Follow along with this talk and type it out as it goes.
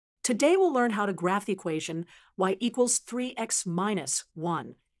Today we'll learn how to graph the equation y equals 3x minus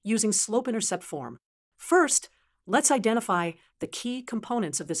 1 using slope-intercept form. First, let's identify the key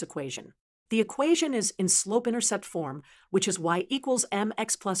components of this equation. The equation is in slope-intercept form, which is y equals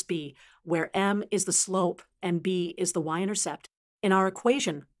mx plus b, where m is the slope and b is the y-intercept. In our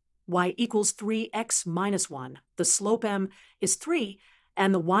equation, y equals 3x minus 1. The slope m is 3,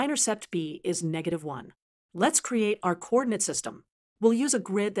 and the y-intercept b is negative 1. Let's create our coordinate system. We'll use a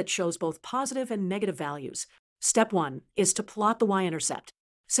grid that shows both positive and negative values. Step 1 is to plot the y-intercept.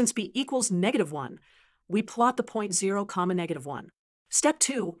 Since b equals negative 1, we plot the point 0, negative 1. Step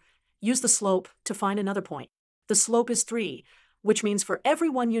 2, use the slope to find another point. The slope is 3, which means for every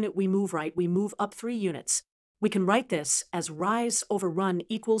 1 unit we move right, we move up 3 units. We can write this as rise over run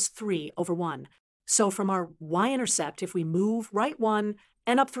equals 3 over 1. So from our y-intercept, if we move right 1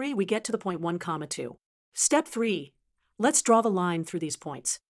 and up 3, we get to the point 1, 2. Step 3, let's draw the line through these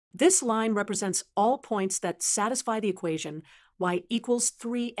points. This line represents all points that satisfy the equation y equals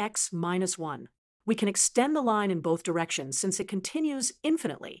 3x minus 1. We can extend the line in both directions since it continues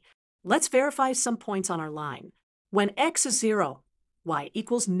infinitely. Let's verify some points on our line. When x is 0, y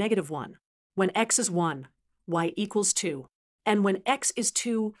equals negative 1. When x is 1, y equals 2. And when x is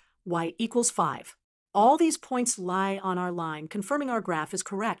 2, y equals 5. All these points lie on our line, confirming our graph is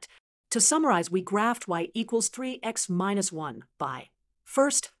correct. To summarize, we graphed y equals 3x minus 1 by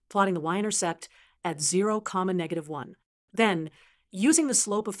first plotting the y-intercept at 0, negative 1. Then, using the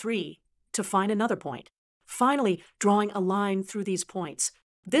slope of 3 to find another point. Finally, drawing a line through these points.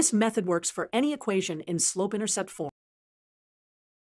 This method works for any equation in slope-intercept form.